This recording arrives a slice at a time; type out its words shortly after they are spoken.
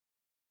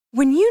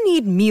When you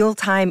need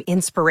mealtime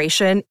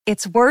inspiration,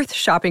 it's worth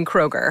shopping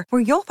Kroger,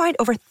 where you'll find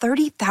over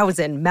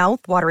 30,000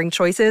 mouth-watering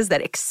choices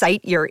that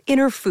excite your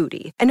inner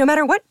foodie. And no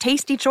matter what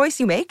tasty choice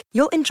you make,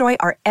 you'll enjoy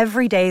our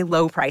everyday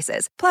low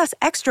prices, plus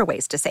extra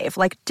ways to save,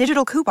 like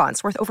digital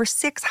coupons worth over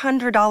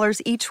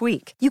 $600 each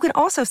week. You can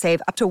also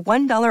save up to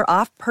 $1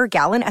 off per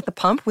gallon at the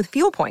pump with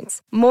fuel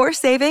points. More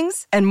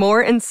savings and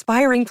more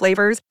inspiring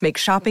flavors make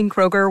shopping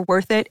Kroger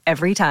worth it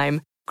every time.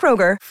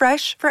 Kroger,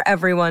 fresh for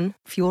everyone.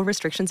 Fuel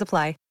restrictions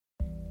apply.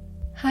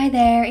 Hi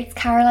there, it's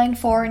Caroline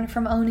Foran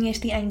from Owning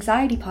It, the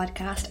Anxiety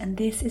Podcast, and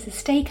this is a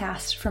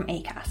Staycast from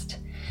Acast.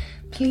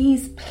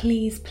 Please,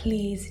 please,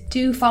 please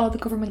do follow the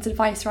government's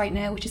advice right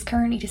now, which is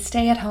currently to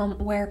stay at home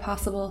where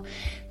possible.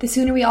 The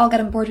sooner we all get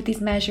on board with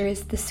these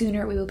measures, the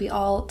sooner we will be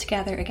all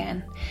together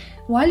again.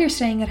 While you're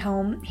staying at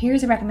home,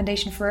 here's a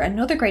recommendation for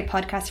another great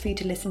podcast for you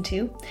to listen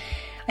to.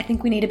 I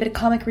think we need a bit of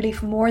comic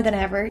relief more than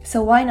ever,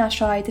 so why not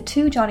try the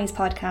Two Johnnies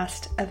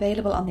podcast,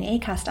 available on the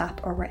Acast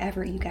app or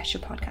wherever you get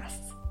your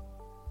podcasts.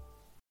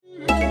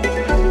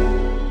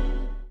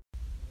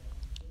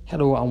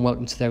 Hello and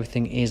welcome to the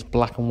Everything is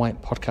Black and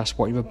White podcast.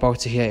 What you're about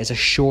to hear is a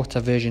shorter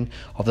version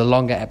of the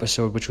longer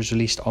episode which was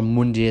released on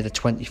Monday the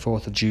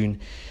 24th of June.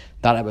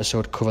 That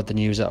episode covered the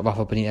news that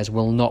Rafa Benitez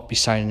will not be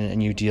signing a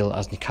new deal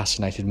as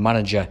Newcastle United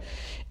manager.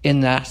 In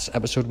that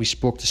episode we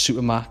spoke to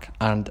Supermac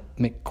and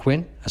Mick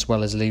Quinn, as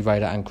well as Lee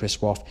Ryder and Chris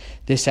Waugh.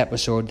 This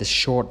episode, this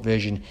short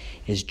version,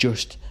 is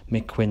just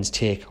Mick Quinn's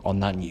take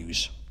on that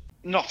news.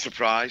 Not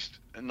surprised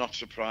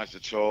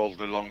at all.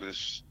 The longer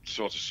this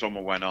sort of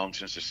summer went on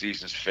since the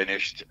season's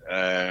finished,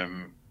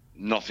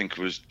 nothing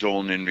was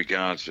done in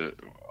regards of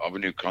a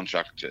new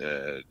contract.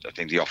 I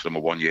think they offered him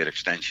a 1-year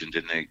extension,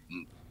 didn't they?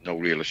 No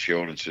real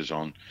assurances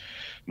on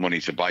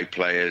money to buy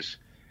players.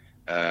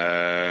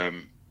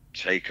 Takeover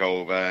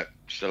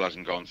still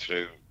hasn't gone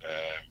through,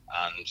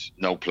 and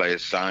no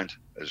players signed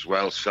as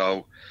well.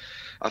 So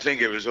I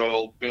think it was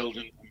all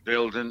building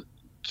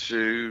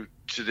to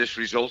this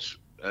result.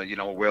 A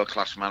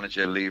world-class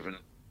manager leaving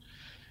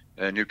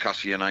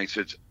Newcastle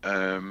United,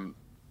 and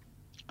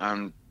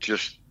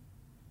just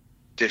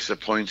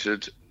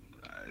disappointed.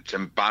 It's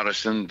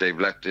embarrassing. They've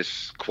let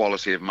this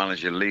quality of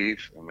manager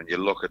leave. And when you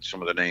look at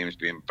some of the names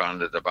being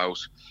banded about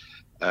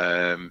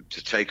to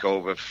take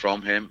over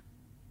from him,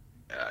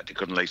 they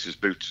couldn't lace his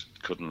boots.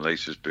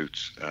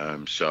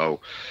 So,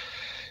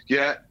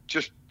 yeah,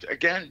 just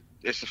again,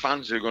 it's the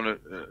fans who are going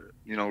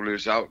to,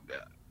 lose out.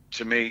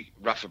 To me,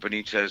 Rafa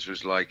Benitez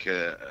was like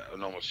an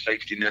almost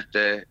safety net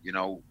there,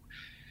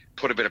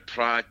 put a bit of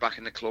pride back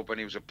in the club when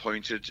he was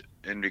appointed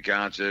in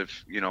regards of,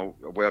 a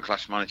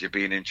world-class manager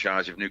being in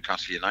charge of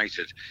Newcastle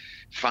United.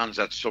 Fans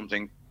had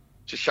something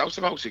to shout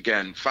about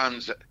again.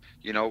 Fans,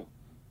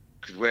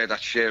 could wear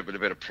that shirt with a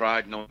bit of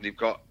pride, knowing they've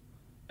got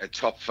a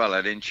top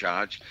fella in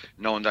charge,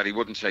 knowing that he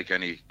wouldn't take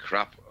any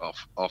crap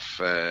off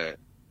the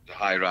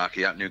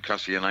hierarchy at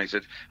Newcastle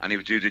United, and he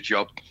would do the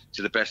job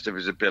to the best of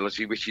his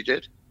ability, which he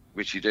did.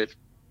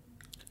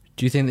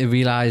 Do you think they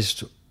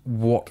realised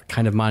what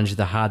kind of manager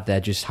they had there,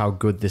 just how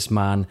good this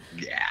man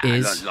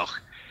is?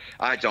 Look,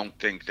 I don't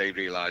think they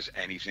realise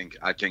anything.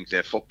 I think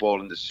their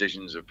footballing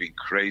decisions have been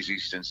crazy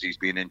since he's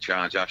been in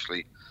charge,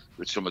 Ashley,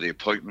 with some of the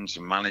appointments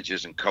and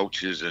managers and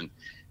coaches and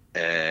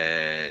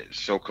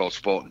so-called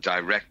sporting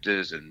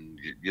directors, and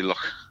you look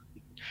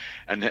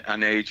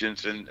and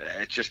agents, and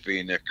it's just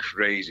been a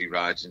crazy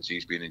ride since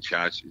he's been in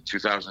charge.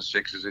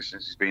 2006 is it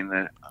since he's been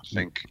there, I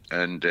think,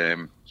 and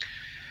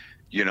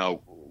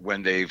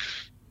when they've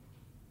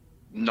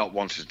not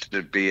wanted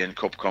to be in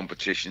cup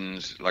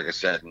competitions, like I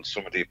said, and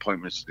some of the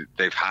appointments that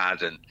they've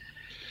had, and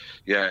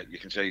yeah, you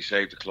can say he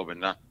saved the club in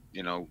that.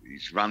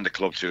 He's ran the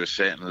club to a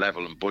certain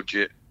level and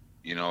budget.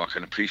 I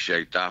can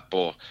appreciate that,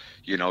 but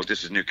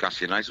this is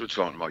Newcastle United we're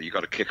talking about. You've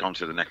got to kick on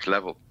to the next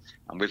level,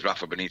 and with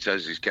Rafa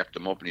Benitez, he's kept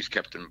them up, and he's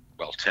kept them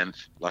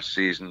 10th last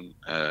season.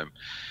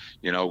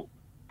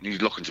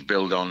 He's looking to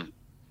build on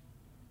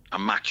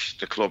and match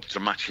the club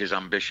to match his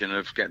ambition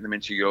of getting them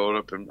into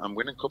Europe and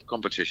winning cup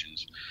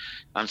competitions.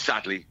 And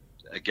sadly,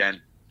 again,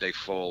 they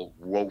fall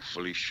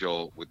woefully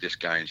short with this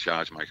guy in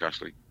charge, Mike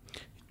Ashley.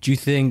 Do you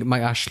think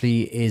Mike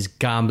Ashley is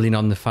gambling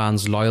on the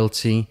fans'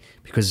 loyalty?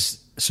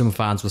 Because some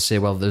fans will say,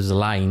 well, there's a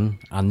line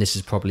and this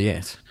is probably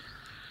it.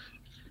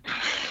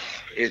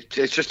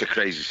 It's just a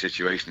crazy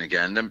situation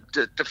again.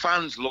 The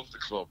fans love the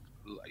club.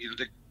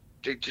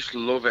 They just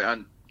love it.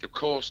 And of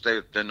course,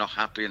 they're not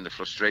happy and they're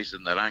frustrated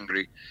and they're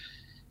angry.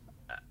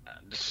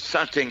 The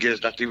sad thing is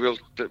that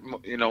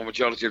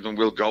majority of them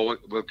will go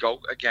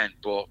again,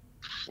 but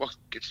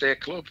it's their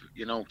club,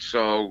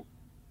 so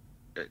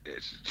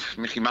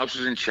Mickey Mouse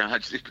is in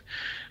charge,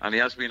 and he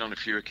has been on a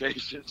few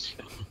occasions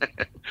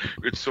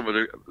with some of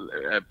the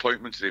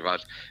appointments they've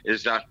had,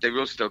 is that they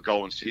will still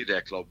go and see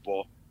their club.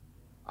 But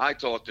I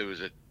thought there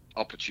was an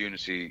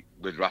opportunity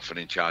with Rafa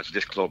in charge of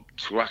this club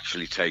to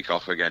actually take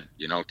off again,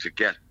 to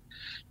get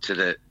to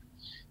the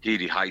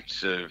heady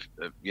heights of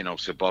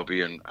Sir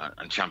Bobby and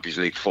Champions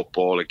League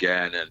football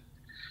again, and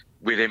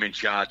with him in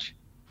charge.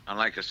 And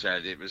like I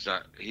said, he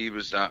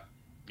was that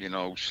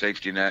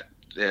safety net.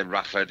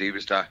 Rafa, he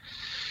was that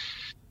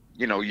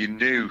you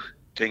knew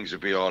things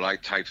would be all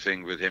right type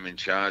thing with him in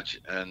charge,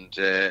 and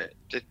they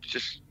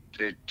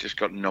just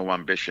got no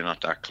ambition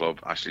at that club.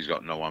 Ashley's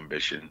got no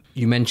ambition.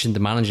 You mentioned the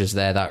managers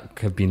there that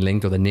have been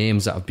linked, or the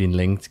names that have been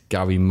linked: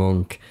 Gary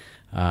Monk,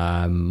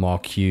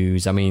 Mark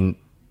Hughes. I mean,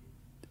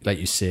 like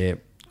you say,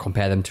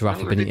 compare them to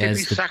Rafa Benitez. They've been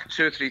sacked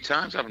 2 or 3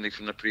 times, haven't they,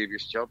 from the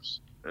previous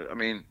jobs? I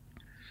mean,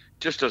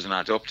 just doesn't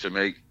add up to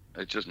me.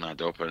 It doesn't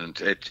add up,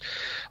 and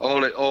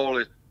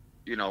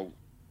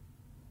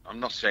I'm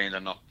not saying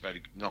they're not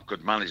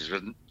good managers,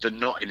 but they're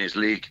not in his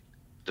league.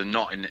 They're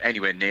not in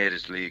anywhere near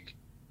his league.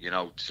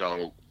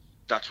 So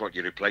that's what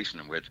you're replacing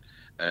them with.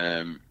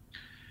 And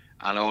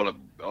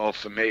all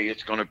for me,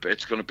 it's gonna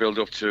build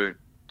up to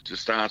the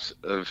start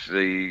of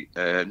the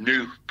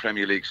new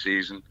Premier League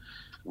season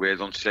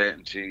with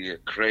uncertainty, a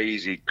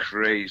crazy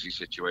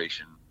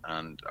situation,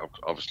 and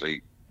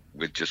obviously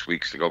with just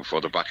weeks to go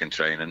before they're back in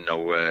training,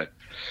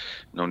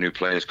 no new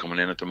players coming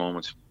in at the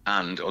moment,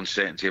 and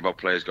uncertainty about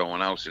players going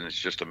out, and it's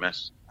just a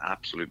mess,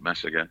 absolute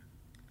mess again.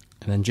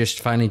 And then just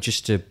finally,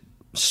 just to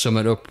sum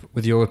it up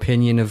with your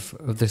opinion of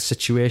the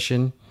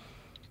situation.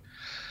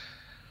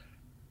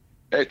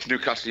 It's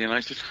Newcastle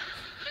United.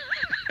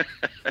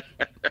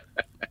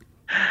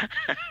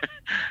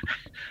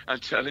 I'm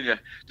telling you,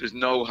 there's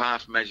no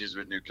half measures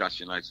with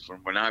Newcastle United. From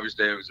when I was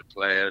there as a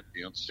player,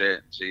 the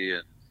uncertainty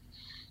and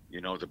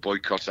the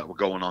boycotts that were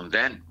going on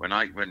then. When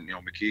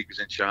McKeag was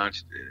in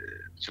charge,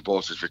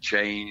 supporters were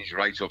changed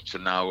right up to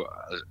now.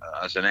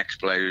 As an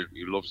ex-player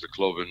who loves the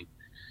club, and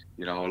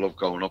I love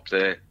going up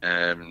there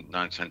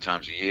 9-10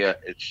 times a year.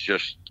 It's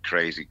just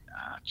crazy,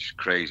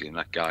 And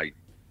that guy,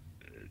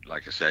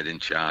 like I said, in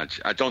charge.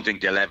 I don't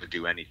think they'll ever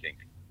do anything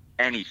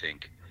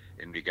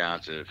in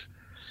regards of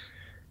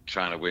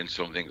trying to win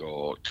something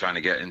or trying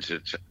to get into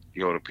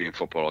European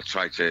football or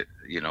try to,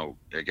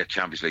 get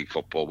Champions League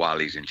football while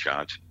he's in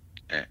charge.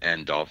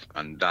 And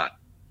that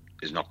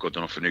is not good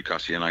enough for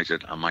Newcastle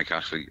United, and Mike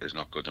Ashley is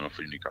not good enough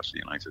for Newcastle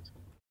United.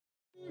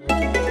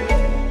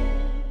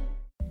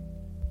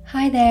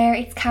 Hi there,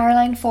 it's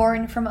Caroline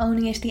Foran from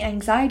Owning It, the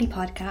Anxiety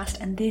Podcast,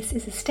 and this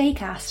is a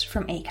Staycast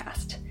from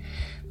Acast.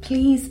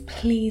 Please,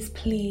 please,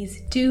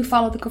 please do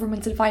follow the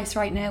government's advice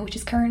right now, which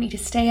is currently to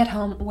stay at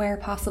home where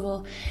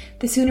possible.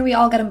 The sooner we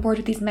all get on board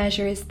with these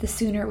measures, the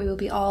sooner we will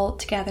be all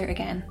together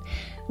again.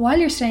 While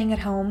you're staying at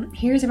home,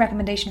 here's a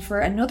recommendation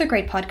for another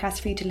great podcast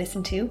for you to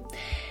listen to.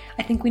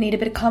 I think we need a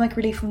bit of comic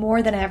relief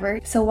more than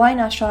ever, so why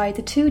not try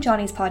the Two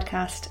Johnnies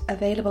podcast,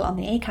 available on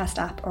the Acast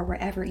app or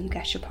wherever you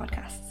get your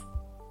podcasts.